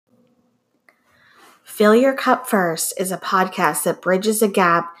Fill Your Cup First is a podcast that bridges a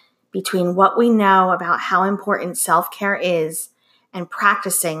gap between what we know about how important self-care is and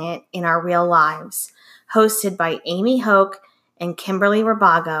practicing it in our real lives. Hosted by Amy Hoke and Kimberly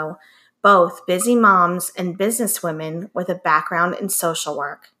Rabago, both busy moms and businesswomen with a background in social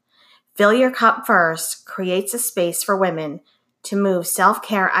work. Fill Your Cup First creates a space for women to move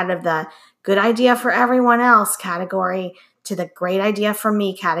self-care out of the good idea for everyone else category to the great idea for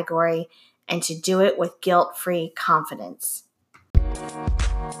me category, and to do it with guilt-free confidence.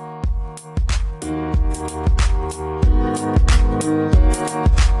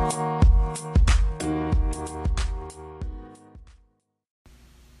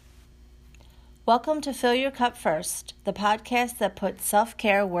 Welcome to Fill Your Cup First, the podcast that puts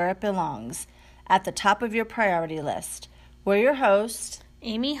self-care where it belongs, at the top of your priority list. We're your hosts,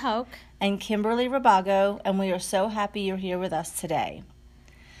 Amy Hoke and Kimberly Rabago, and we are so happy you're here with us today.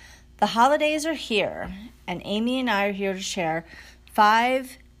 The holidays are here, and Amy and I are here to share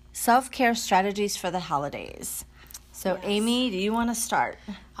 5 self-care strategies for the holidays. So, yes. Amy, do you want to start?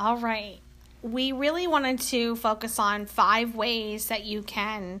 All right. We really wanted to focus on 5 ways that you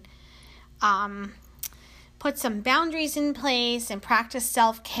can put some boundaries in place and practice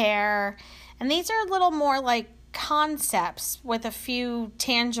self-care. And these are a little more like concepts with a few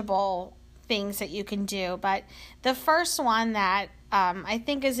tangible things that you can do. But the first one that I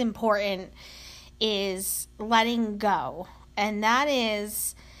think is important is letting go. And that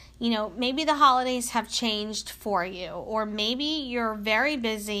is, maybe the holidays have changed for you, or maybe you're very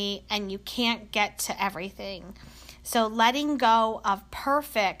busy and you can't get to everything. So letting go of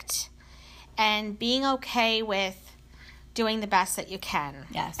perfect and being okay with doing the best that you can.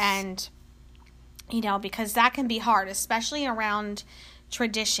 Yes. And, because that can be hard, especially around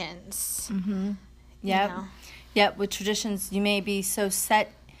traditions. Mm-hmm. Yep. Yep, with traditions, you may be so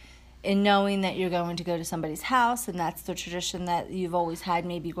set in knowing that you're going to go to somebody's house, and that's the tradition that you've always had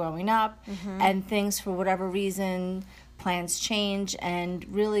maybe growing up, and things, for whatever reason, plans change, and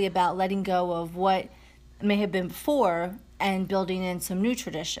really about letting go of what may have been before and building in some new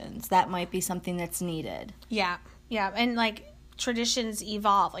traditions. That might be something that's needed. Yeah, and traditions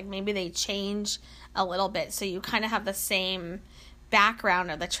evolve, maybe they change a little bit, so you kind of have the same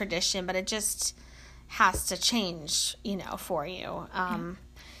background of the tradition, but it just has to change, for you. And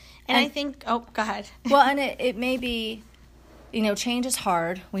I think, go ahead. Well, and it may be, change is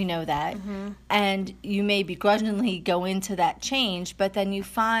hard. We know that. And you may begrudgingly go into that change, but then you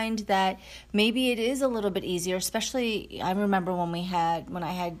find that maybe it is a little bit easier, especially I remember when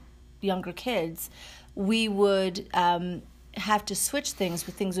I had younger kids, we would have to switch things.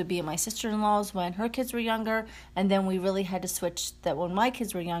 Things would be at my sister-in-law's when her kids were younger, and then we really had to switch that when my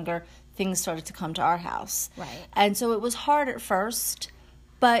kids were younger, things started to come to our house. Right. And so it was hard at first,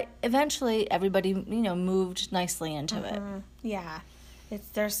 but eventually everybody, moved nicely into it. Yeah.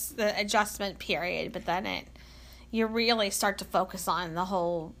 There's the adjustment period, but then you really start to focus on the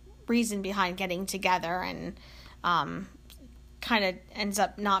whole reason behind getting together, and kind of ends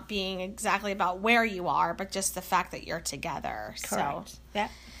up not being exactly about where you are, but just the fact that you're together. Correct. So, yeah.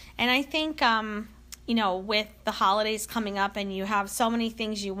 And I think, with the holidays coming up and you have so many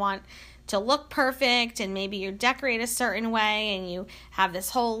things you want to look perfect, and maybe you decorate a certain way and you have this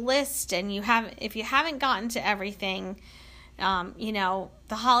whole list, and if you haven't gotten to everything, the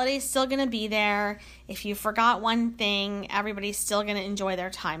holiday's still going to be there. If you forgot one thing, everybody's still going to enjoy their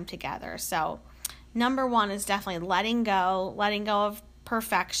time together. So number 1 is definitely letting go of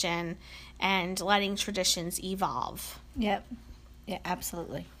perfection and letting traditions evolve. Yep. Yeah,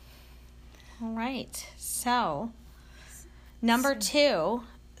 absolutely. All right. So number 2,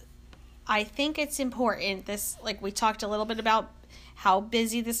 I think it's important, we talked a little bit about how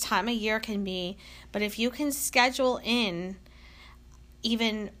busy this time of year can be, but if you can schedule in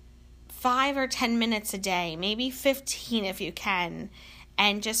even 5 or 10 minutes a day, maybe 15 if you can,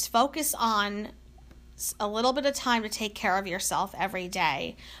 and just focus on a little bit of time to take care of yourself every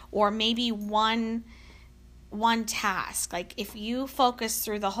day, or maybe one task. If you focus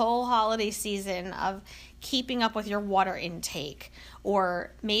through the whole holiday season of keeping up with your water intake,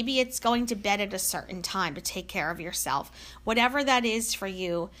 or maybe it's going to bed at a certain time to take care of yourself, whatever that is for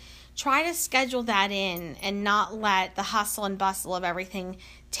you, try to schedule that in and not let the hustle and bustle of everything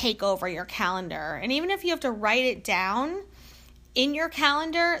take over your calendar. And even if you have to write it down in your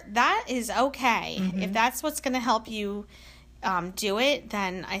calendar, that is okay. If that's what's going to help you do it,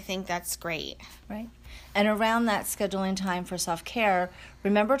 then I think that's great. Right. And around that scheduling time for self-care,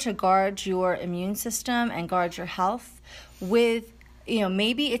 remember to guard your immune system and guard your health with,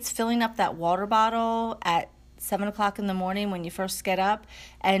 maybe it's filling up that water bottle at 7 o'clock in the morning when you first get up,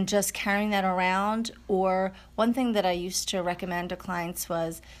 and just carrying that around. Or one thing that I used to recommend to clients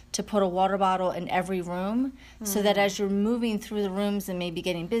was to put a water bottle in every room, so that as you're moving through the rooms and maybe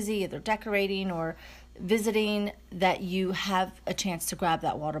getting busy, either decorating or visiting, that you have a chance to grab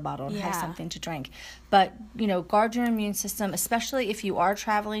that water bottle and have something to drink. But, guard your immune system, especially if you are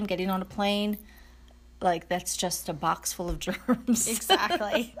traveling, getting on a plane. Like, that's just a box full of germs.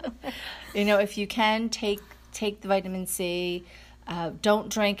 Exactly. If you can, take the vitamin C. Don't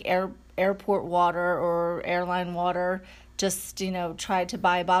drink airport water or airline water. Just, try to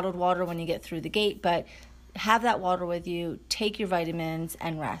buy bottled water when you get through the gate. But have that water with you. Take your vitamins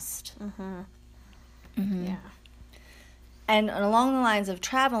and rest. Yeah. And along the lines of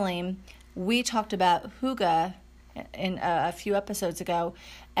traveling, we talked about hygge in a few episodes ago.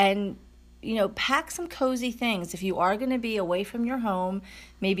 And pack some cozy things. If you are going to be away from your home,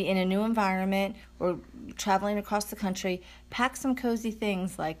 maybe in a new environment or traveling across the country, pack some cozy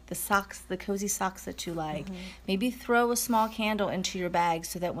things like the cozy socks that you like. Maybe throw a small candle into your bag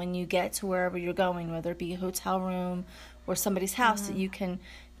so that when you get to wherever you're going, whether it be a hotel room or somebody's house, that you can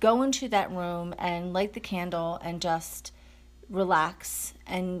go into that room and light the candle and just relax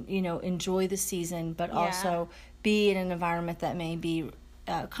and, enjoy the season, but also be in an environment that may be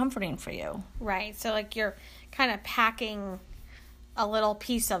comforting for you. Right. So like you're kind of packing a little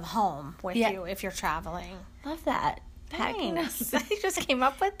piece of home with you if you're traveling. Love that. Packing. You just came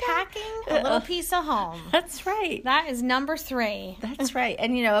up with packing a little piece of home. That's right. That is number 3. That's right.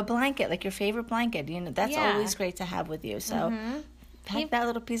 And a blanket, like your favorite blanket, that's always great to have with you. So pack that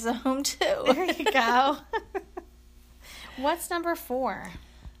little piece of home too. There you go. What's number 4?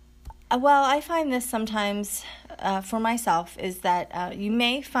 Well, I find this sometimes for myself is that you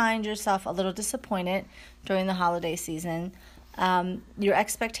may find yourself a little disappointed during the holiday season. Your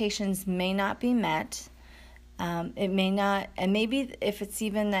expectations may not be met. It may not, and maybe if it's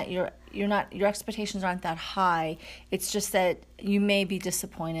even that your expectations aren't that high, it's just that you may be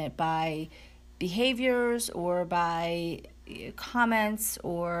disappointed by behaviors or by comments,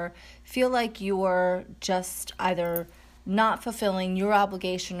 or feel like you're just either not fulfilling your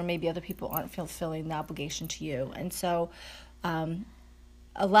obligation, or maybe other people aren't fulfilling the obligation to you. And so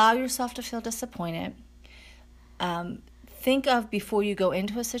allow yourself to feel disappointed. Think of, before you go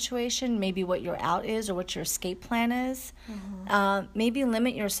into a situation, maybe what your out is or what your escape plan is. Maybe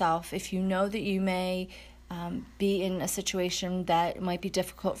limit yourself if you know that you may be in a situation that might be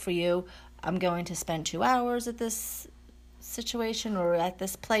difficult for you. I'm going to spend 2 hours at this situation or at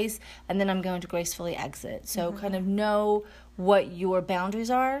this place, and then I'm going to gracefully exit. So kind of know what your boundaries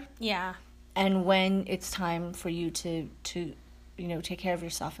are. Yeah. And when it's time for you to take care of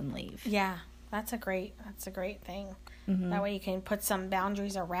yourself and leave. Yeah. That's a great thing. That way you can put some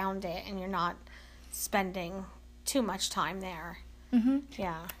boundaries around it and you're not spending too much time there.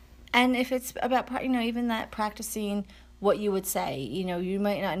 Yeah. And if it's about, even that practicing what you would say, you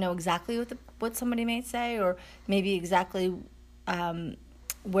might not know exactly what somebody may say, or maybe exactly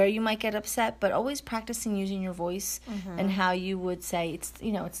where you might get upset, but always practicing using your voice and how you would say,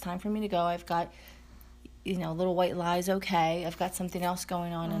 it's time for me to go. I've got, little white lies. Okay. I've got something else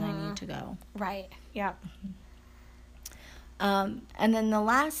going on and I need to go. Right. Yeah. And then the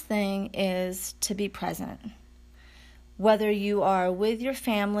last thing is to be present. Whether you are with your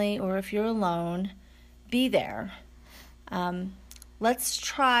family or if you're alone, be there. Let's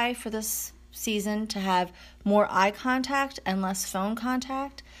try for this season to have more eye contact and less phone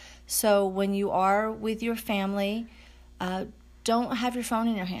contact. So when you are with your family, don't have your phone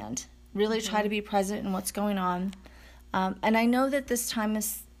in your hand. Really try to be present in what's going on. And I know that this time of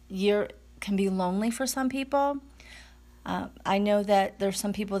year can be lonely for some people. I know that there's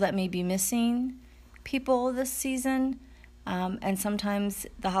some people that may be missing people this season, and sometimes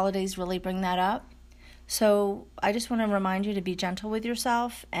the holidays really bring that up. So I just want to remind you to be gentle with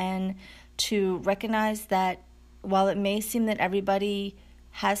yourself and to recognize that while it may seem that everybody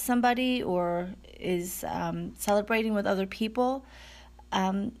has somebody or is celebrating with other people,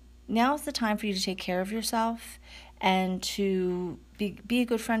 now is the time for you to take care of yourself and to be a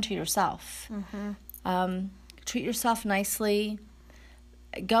good friend to yourself. Treat yourself nicely.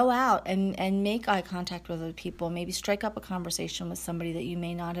 Go out and make eye contact with other people. Maybe strike up a conversation with somebody that you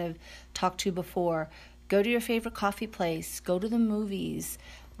may not have talked to before. Go to your favorite coffee place. Go to the movies.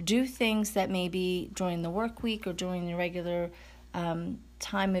 Do things that maybe during the work week or during the regular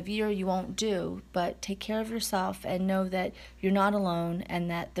time of year you won't do. But take care of yourself and know that you're not alone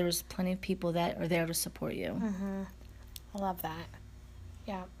and that there's plenty of people that are there to support you. I love that.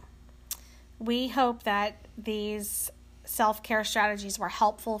 Yeah. We hope that these self-care strategies were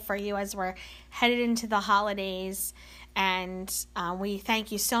helpful for you as we're headed into the holidays. And we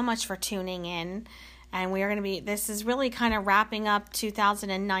thank you so much for tuning in. And we are going to this is really kind of wrapping up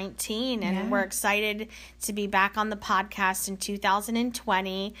 2019. And we're excited to be back on the podcast in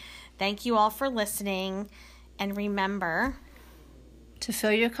 2020. Thank you all for listening. And remember to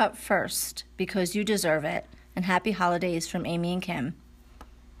fill your cup first, because you deserve it. And happy holidays from Amy and Kim.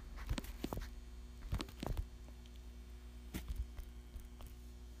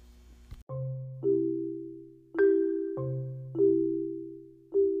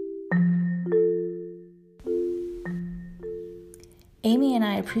 Amy and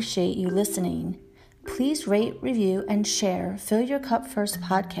I appreciate you listening. Please rate, review, and share Fill Your Cup First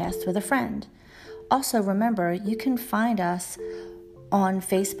podcast with a friend. Also, remember, you can find us on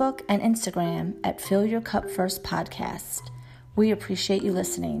Facebook and Instagram at Fill Your Cup First Podcast. We appreciate you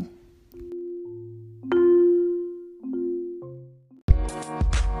listening.